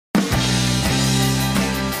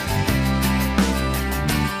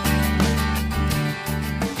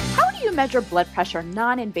measure blood pressure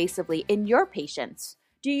non-invasively in your patients?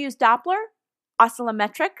 Do you use Doppler?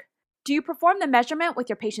 Oscillometric? Do you perform the measurement with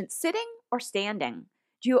your patient sitting or standing?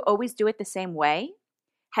 Do you always do it the same way?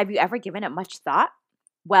 Have you ever given it much thought?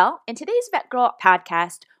 Well, in today's VETgirl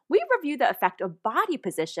podcast, we review the effect of body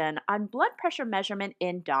position on blood pressure measurement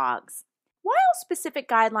in dogs. While specific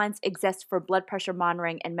guidelines exist for blood pressure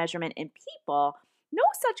monitoring and measurement in people, no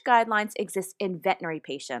such guidelines exist in veterinary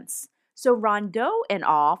patients. So Rondeau et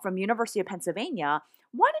al. From University of Pennsylvania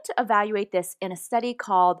wanted to evaluate this in a study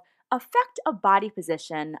called Effect of Body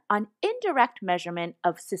Position on Indirect Measurement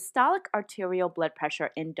of Systolic Arterial Blood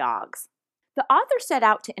Pressure in Dogs. The authors set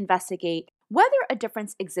out to investigate whether a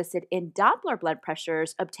difference existed in Doppler blood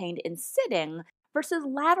pressures obtained in sitting versus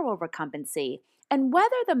lateral recumbency, and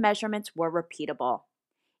whether the measurements were repeatable.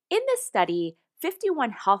 In this study,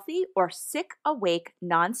 51 healthy or sick awake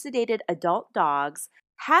non-sedated adult dogs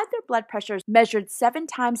had their blood pressures measured 7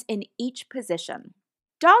 times in each position.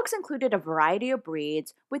 Dogs included a variety of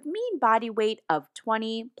breeds with mean body weight of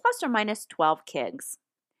 20 plus or minus 12 kgs.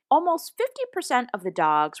 Almost 50% of the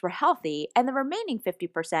dogs were healthy, and the remaining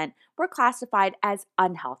 50% were classified as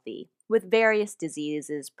unhealthy, with various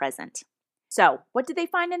diseases present. So, what did they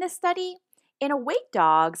find in this study? In awake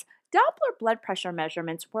dogs, Doppler blood pressure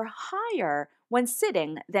measurements were higher when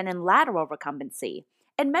sitting than in lateral recumbency,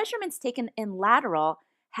 and measurements taken in lateral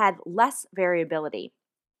had less variability.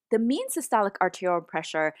 The mean systolic arterial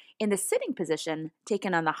pressure in the sitting position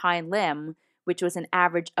taken on the hind limb, which was an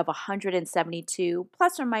average of 172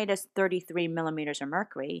 plus or minus 33 millimeters of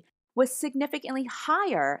mercury, was significantly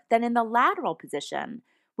higher than in the lateral position,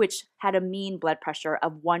 which had a mean blood pressure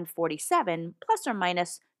of 147 plus or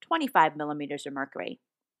minus 25 millimeters of mercury.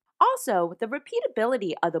 Also, the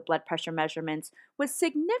repeatability of the blood pressure measurements was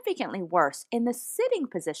significantly worse in the sitting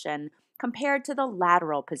position compared to the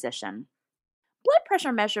lateral position. Blood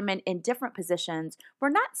pressure measurement in different positions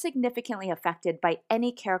were not significantly affected by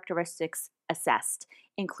any characteristics assessed,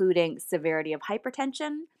 including severity of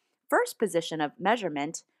hypertension, first position of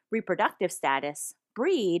measurement, reproductive status,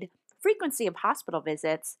 breed, frequency of hospital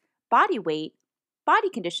visits, body weight, body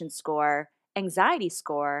condition score, anxiety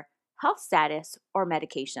score, health status, or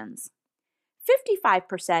medications.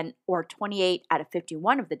 55%, or 28 out of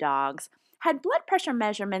 51 of the dogs, had blood pressure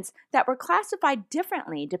measurements that were classified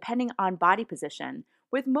differently depending on body position,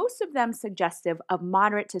 with most of them suggestive of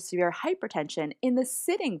moderate to severe hypertension in the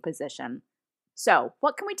sitting position. So,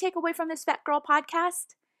 what can we take away from this VETgirl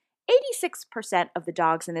podcast? 86% of the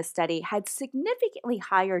dogs in this study had significantly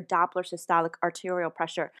higher Doppler systolic arterial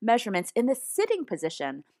pressure measurements in the sitting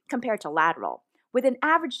position compared to lateral, with an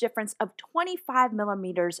average difference of 25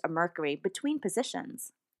 millimeters of mercury between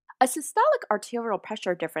positions. A systolic arterial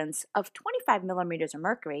pressure difference of 25 millimeters of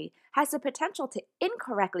mercury has the potential to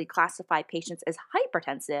incorrectly classify patients as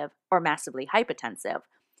hypertensive or massively hypotensive.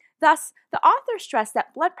 Thus, the authors stress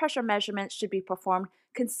that blood pressure measurements should be performed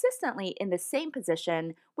consistently in the same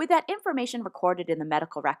position with that information recorded in the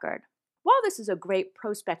medical record. While this is a great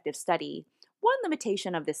prospective study, one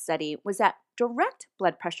limitation of this study was that direct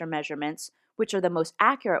blood pressure measurements, which are the most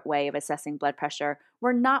accurate way of assessing blood pressure,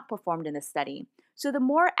 were not performed in the study. So the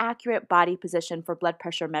more accurate body position for blood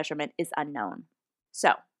pressure measurement is unknown.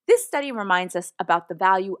 So, this study reminds us about the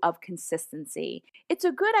value of consistency. It's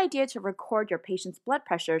a good idea to record your patient's blood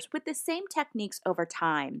pressures with the same techniques over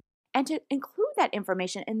time, and to include that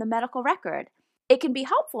information in the medical record. It can be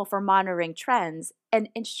helpful for monitoring trends and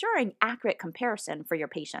ensuring accurate comparison for your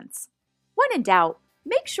patients. When in doubt,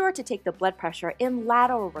 make sure to take the blood pressure in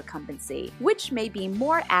lateral recumbency, which may be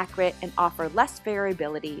more accurate and offer less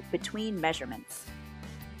variability between measurements.